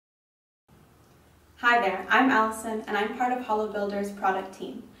Hi there, I'm Allison and I'm part of HoloBuilder's product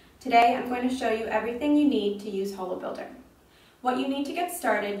team. Today I'm going to show you everything you need to use HoloBuilder. What you need to get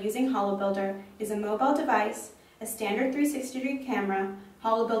started using HoloBuilder is a mobile device, a standard 360-degree camera,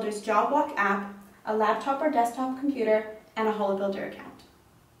 HoloBuilder's JobWalk app, a laptop or desktop computer, and a HoloBuilder account.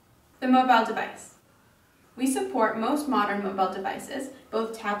 The mobile device. We support most modern mobile devices,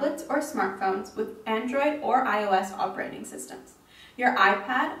 both tablets or smartphones, with Android or iOS operating systems. Your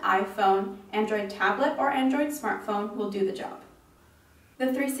iPad, iPhone, Android tablet, or Android smartphone will do the job. The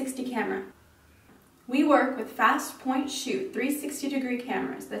 360 camera. We work with fast point-shoot 360-degree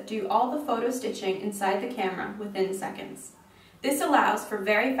cameras that do all the photo stitching inside the camera within seconds. This allows for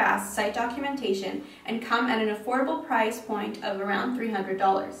very fast site documentation and come at an affordable price point of around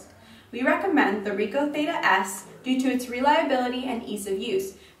 $300. We recommend the Ricoh Theta S due to its reliability and ease of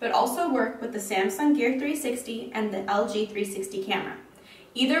use, but also work with the Samsung Gear 360 and the LG 360 camera.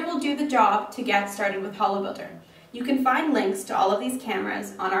 Either will do the job to get started with HoloBuilder. You can find links to all of these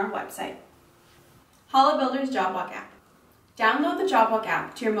cameras on our website. HoloBuilder's JobWalk app. Download the JobWalk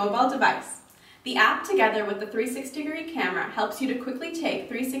app to your mobile device. The app, together with the 360-degree camera, helps you to quickly take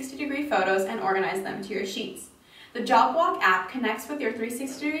 360-degree photos and organize them to your sheets. The JobWalk app connects with your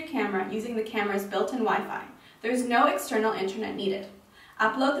 360-degree camera using the camera's built-in Wi-Fi. There is no external internet needed.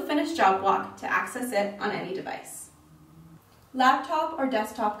 Upload the finished JobWalk to access it on any device. Laptop or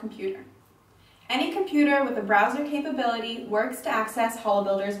desktop computer. Any computer with a browser capability works to access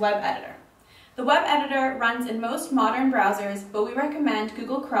HoloBuilder's web editor. The web editor runs in most modern browsers, but we recommend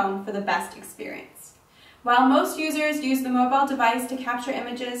Google Chrome for the best experience. While most users use the mobile device to capture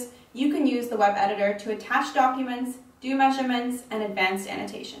images, you can use the web editor to attach documents, do measurements, and advanced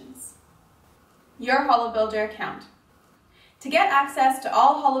annotations. Your HoloBuilder account. To get access to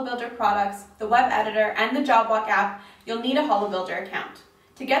all HoloBuilder products, the web editor, and the JobWalk app, you'll need a HoloBuilder account.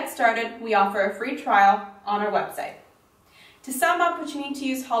 To get started, we offer a free trial on our website. To sum up what you need to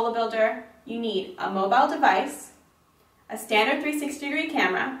use HoloBuilder, you need a mobile device, a standard 360-degree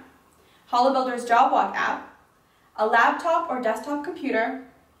camera, HoloBuilder's JobWalk app, a laptop or desktop computer,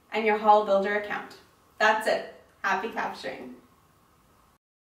 and your HoloBuilder account. That's it. Happy capturing.